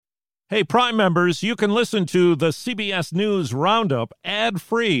Hey, Prime members, you can listen to the CBS News Roundup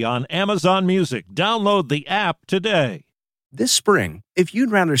ad-free on Amazon Music. Download the app today. This spring, if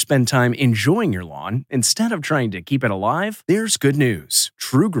you'd rather spend time enjoying your lawn instead of trying to keep it alive, there's good news.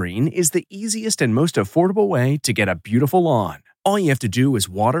 TruGreen is the easiest and most affordable way to get a beautiful lawn. All you have to do is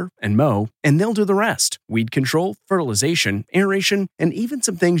water and mow, and they'll do the rest. Weed control, fertilization, aeration, and even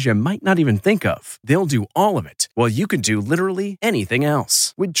some things you might not even think of. They'll do all of it, while you can do literally anything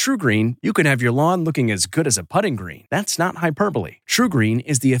else. With TruGreen, you can have your lawn looking as good as a putting green. That's not hyperbole. TruGreen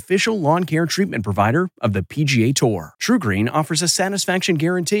is the official lawn care treatment provider of the PGA Tour. TruGreen offers a satisfaction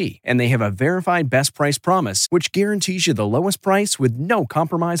guarantee, and they have a verified best price promise, which guarantees you the lowest price with no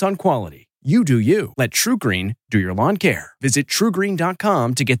compromise on quality. You do you. Let TruGreen do your lawn care. Visit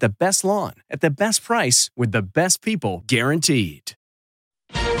TruGreen.com to get the best lawn at the best price with the best people guaranteed.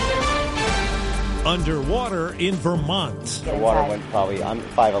 Underwater in Vermont. The water went probably, I'm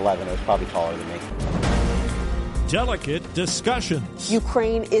 5'11", it was probably taller than me. Delicate discussions.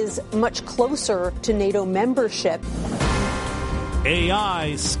 Ukraine is much closer to NATO membership.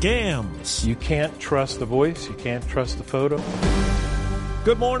 AI scams. You can't trust the voice, you can't trust the photo.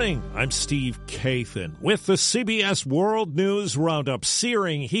 Good morning. I'm Steve Kathan with the CBS World News Roundup.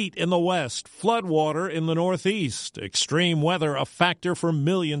 Searing heat in the west, floodwater in the northeast, extreme weather a factor for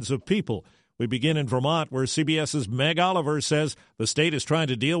millions of people. We begin in Vermont, where CBS's Meg Oliver says the state is trying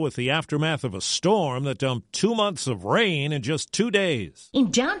to deal with the aftermath of a storm that dumped 2 months of rain in just 2 days.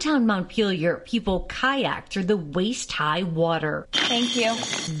 In downtown Montpelier, people kayak through the waist-high water. Thank you.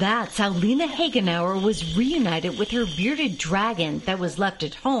 That's how Lena Hagenauer was reunited with her bearded dragon that was left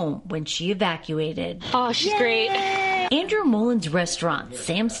at home when she evacuated. Oh, she's great. Andrew Mullen's restaurant,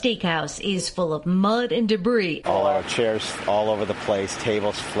 Sam's Steakhouse, is full of mud and debris. All our chairs all over the place,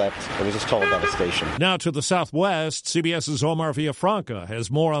 tables flipped. It was just total devastation. Now to the southwest, CBS's Omar Villafranca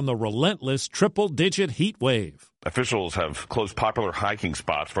has more on the relentless triple-digit heat wave. Officials have closed popular hiking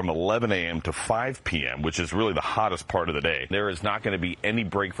spots from 11 a.m. to 5 p.m., which is really the hottest part of the day. There is not going to be any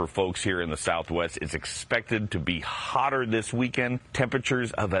break for folks here in the Southwest. It's expected to be hotter this weekend,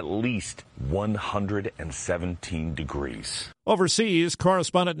 temperatures of at least 117 degrees. Overseas,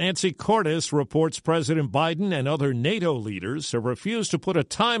 correspondent Nancy Cordes reports President Biden and other NATO leaders have refused to put a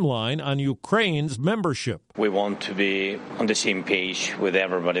timeline on Ukraine's membership. We want to be on the same page with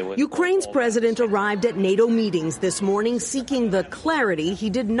everybody. Ukraine's president arrived at NATO meetings this morning seeking the clarity he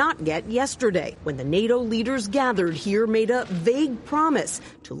did not get yesterday when the NATO leaders gathered here made a vague promise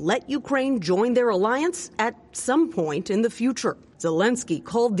to let Ukraine join their alliance at some point in the future. Zelensky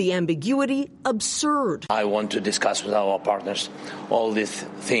called the ambiguity absurd. I want to discuss with our partners all these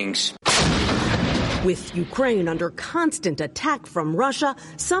things. With Ukraine under constant attack from Russia,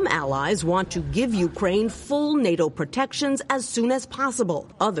 some allies want to give Ukraine full NATO protections as soon as possible.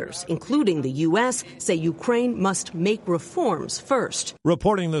 Others, including the U.S., say Ukraine must make reforms first.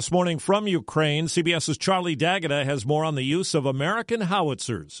 Reporting this morning from Ukraine, CBS's Charlie D'Agata has more on the use of American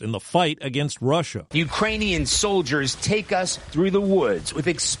howitzers in the fight against Russia. Ukrainian soldiers take us through the woods with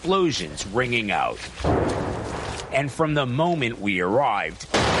explosions ringing out. And from the moment we arrived,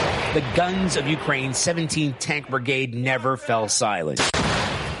 the guns of Ukraine's 17th Tank Brigade never fell silent,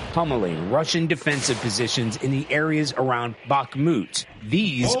 pummeling Russian defensive positions in the areas around Bakhmut.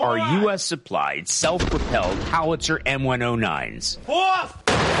 These are U.S.-supplied, self-propelled howitzer M109s.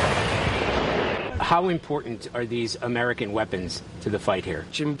 How important are these American weapons to the fight here?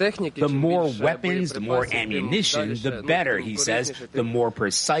 The more weapons, the more ammunition, the better, he says. The more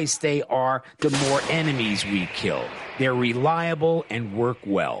precise they are, the more enemies we kill. They're reliable and work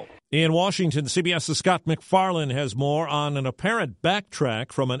well. In Washington, CBS's Scott McFarlane has more on an apparent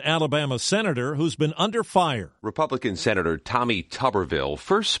backtrack from an Alabama senator who's been under fire. Republican Senator Tommy Tuberville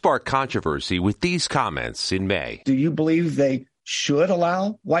first sparked controversy with these comments in May. Do you believe they should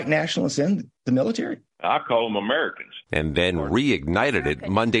allow white nationalists in the military? I call them Americans. And then reignited it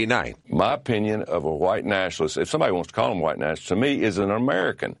Monday night. My opinion of a white nationalist, if somebody wants to call them white nationalists, to me is an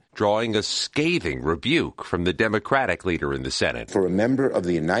American. Drawing a scathing rebuke from the Democratic leader in the Senate. For a member of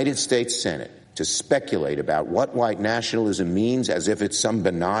the United States Senate to speculate about what white nationalism means as if it's some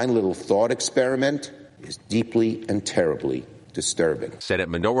benign little thought experiment is deeply and terribly disturbing. Senate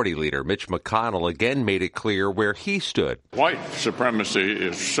Minority Leader Mitch McConnell again made it clear where he stood. White supremacy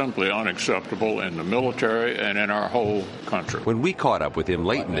is simply unacceptable in the military and in our whole country. When we caught up with him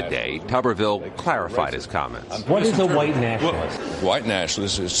late in the day, Tuberville clarified his comments. What is a white nationalist? White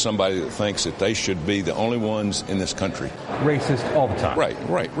nationalist is somebody that thinks that they should be the only ones in this country. Racist all the time. Right.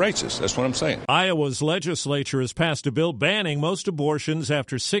 Racist. That's what I'm saying. Iowa's legislature has passed a bill banning most abortions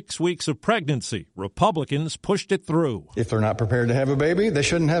after 6 weeks of pregnancy. Republicans pushed it through. If they're not prepared to have a baby, they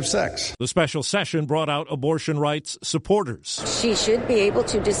shouldn't have sex. The special session brought out abortion rights supporters. She should be able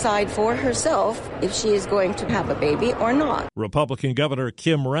to decide for herself if she is going to have a baby or not. Republican Governor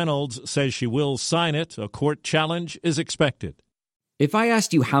Kim Reynolds says she will sign it. A court challenge is expected. If I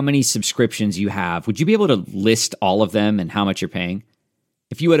asked you how many subscriptions you have, would you be able to list all of them and how much you're paying?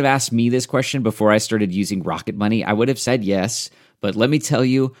 If you would have asked me this question before I started using Rocket Money, I would have said yes. But let me tell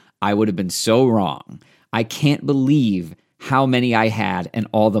you, I would have been so wrong. I can't believe how many I had and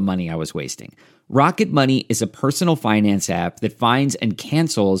all the money I was wasting. Rocket Money is a personal finance app that finds and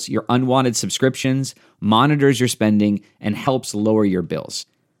cancels your unwanted subscriptions, monitors your spending, and helps lower your bills.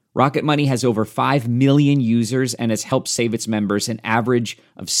 Rocket Money has over 5 million users and has helped save its members an average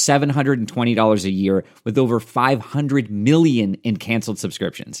of $720 a year with over 500 million in canceled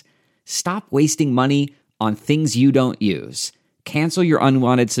subscriptions. Stop wasting money on things you don't use. Cancel your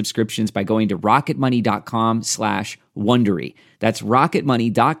unwanted subscriptions by going to rocketmoney.com/Wondery. That's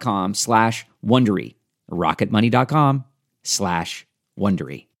rocketmoney.com/Wondery.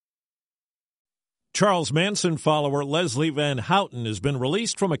 rocketmoney.com/Wondery. Charles Manson follower Leslie Van Houten has been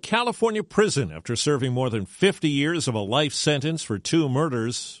released from a California prison after serving more than 50 years of a life sentence for 2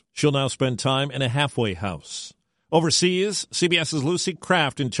 murders. She'll now spend time in a halfway house. Overseas, CBS's Lucy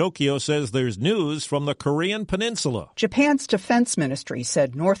Kraft in Tokyo says there's news from the Korean peninsula. Japan's defense ministry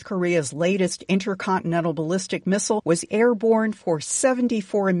said North Korea's latest intercontinental ballistic missile was airborne for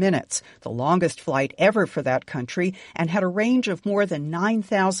 74 minutes, the longest flight ever for that country, and had a range of more than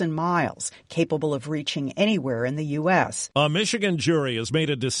 9,000 miles, capable of reaching anywhere in the U.S. A Michigan jury has made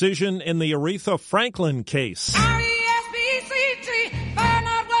a decision in the Aretha Franklin case,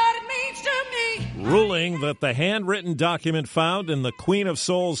 ruling that the handwritten document found in the Queen of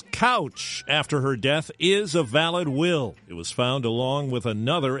Soul's couch after her death is a valid will. It was found along with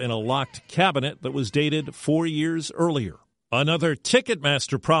another in a locked cabinet that was dated 4 years earlier. Another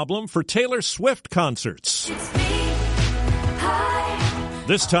Ticketmaster problem for Taylor Swift concerts.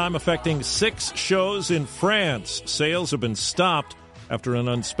 This time affecting 6 shows in France. Sales have been stopped after an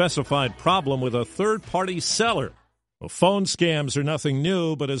unspecified problem with a third-party seller. Well, phone scams are nothing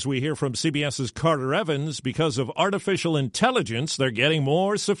new, but as we hear from CBS's Carter Evans, because of artificial intelligence, they're getting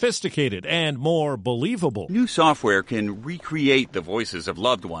more sophisticated and more believable. New software can recreate the voices of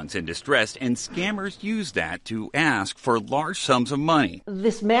loved ones in distress, and scammers use that to ask for large sums of money.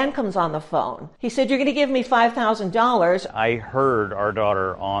 This man comes on the phone. He said, "You're going to give me $5,000. I heard our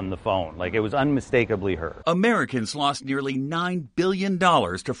daughter on the phone. Like, it was unmistakably her. Americans lost nearly $9 billion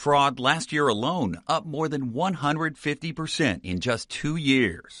to fraud last year alone, up more than 150% in just 2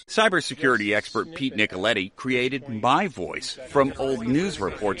 years. Cybersecurity expert Pete Nicoletti created My Voice from old news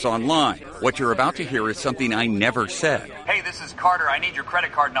reports online. What you're about to hear is something I never said. Hey, this is Carter. I need your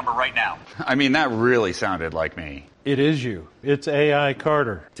credit card number right now. I mean, that really sounded like me. It is you. It's AI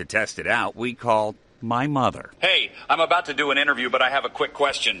Carter. To test it out, we called my mother. Hey, I'm about to do an interview, but I have a quick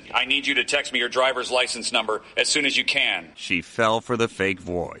question. I need you to text me your driver's license number as soon as you can. She fell for the fake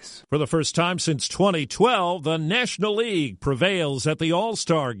voice. For the first time since 2012, the National League prevails at the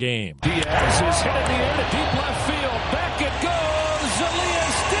All-Star Game. Diaz is hit in the air to deep left field. Back it goes.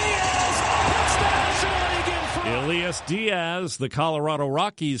 Elias Diaz puts the National League in front. Elias Diaz, the Colorado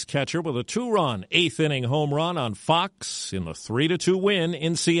Rockies catcher, with a 2-run 8th-inning home run on Fox in the 3-2 win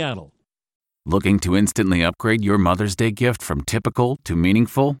in Seattle. Looking to instantly upgrade your Mother's Day gift from typical to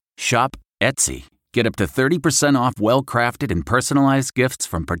meaningful? Shop Etsy. Get up to 30% off well-crafted and personalized gifts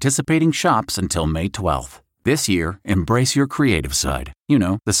from participating shops until May 12th. This year, embrace your creative side. You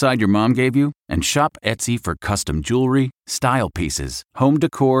know, the side your mom gave you. And shop Etsy for custom jewelry, style pieces, home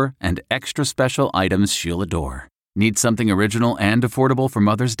decor, and extra special items she'll adore. Need something original and affordable for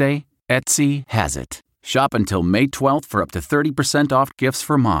Mother's Day? Etsy has it. Shop until May 12th for up to 30% off gifts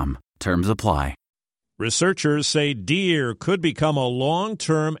for mom. Terms apply. Researchers say deer could become a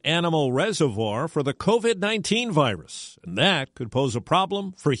long-term animal reservoir for the COVID-19 virus, and that could pose a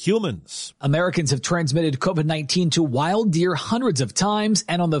problem for humans. Americans have transmitted COVID-19 to wild deer hundreds of times,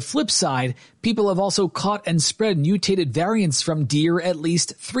 and on the flip side, people have also caught and spread mutated variants from deer at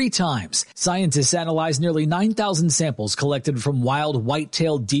least 3 times. Scientists analyzed nearly 9,000 samples collected from wild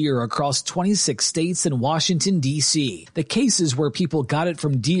white-tailed deer across 26 states and Washington, D.C. The cases where people got it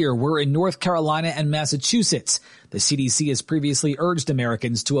from deer were in North Carolina and Massachusetts. The CDC has previously urged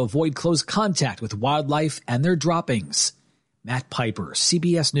Americans to avoid close contact with wildlife and their droppings. Matt Piper,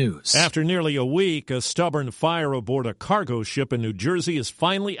 CBS News. After nearly a week, a stubborn fire aboard a cargo ship in New Jersey is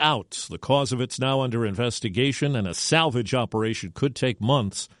finally out. The cause of it's now under investigation, and a salvage operation could take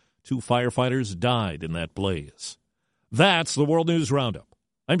months. 2 firefighters died in that blaze. That's the World News Roundup.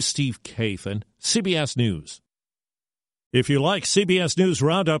 I'm Steve Kathan, CBS News. If you like CBS News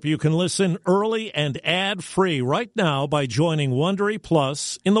Roundup, you can listen early and ad-free right now by joining Wondery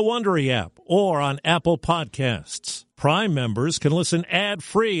Plus in the Wondery app or on Apple Podcasts. Prime members can listen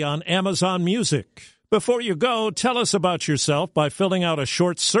ad-free on Amazon Music. Before you go, tell us about yourself by filling out a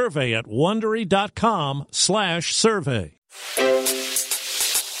short survey at Wondery.com/survey.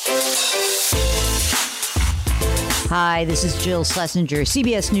 Hi, this is Jill Schlesinger,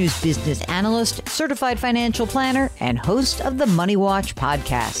 CBS News business analyst, certified financial planner, and host of the Money Watch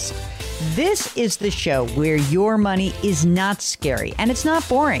podcast. This is the show where your money is not scary and it's not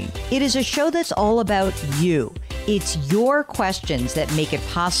boring. It is a show that's all about you. It's your questions that make it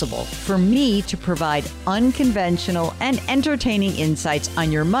possible for me to provide unconventional and entertaining insights on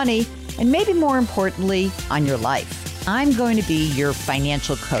your money and maybe more importantly, on your life. I'm going to be your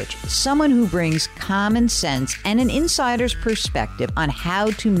financial coach, someone who brings common sense and an insider's perspective on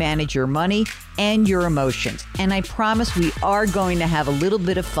how to manage your money and your emotions. And I promise we are going to have a little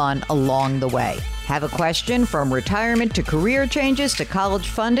bit of fun along the way. Have a question from retirement to career changes to college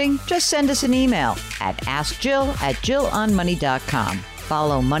funding? Just send us an email at AskJill@JillOnMoney.com.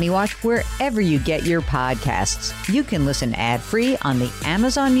 Follow Money Watch wherever you get your podcasts. You can listen ad-free on the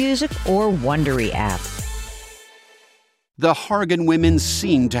Amazon Music or Wondery app. The Hargan women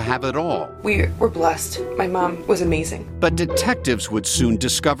seemed to have it all. We were blessed. My mom was amazing. But detectives would soon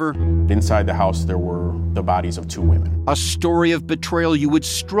discover... inside the house, there were the bodies of 2 women. A story of betrayal you would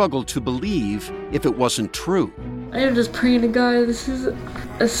struggle to believe if it wasn't true. I am just praying to God, this is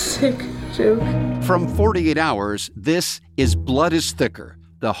a sick joke. From 48 Hours, this is Blood is Thicker,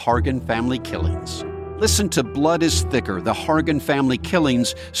 the Hargan family killings. Listen to Blood is Thicker, the Hargan family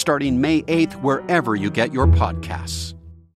killings, starting May 8th, wherever you get your podcasts.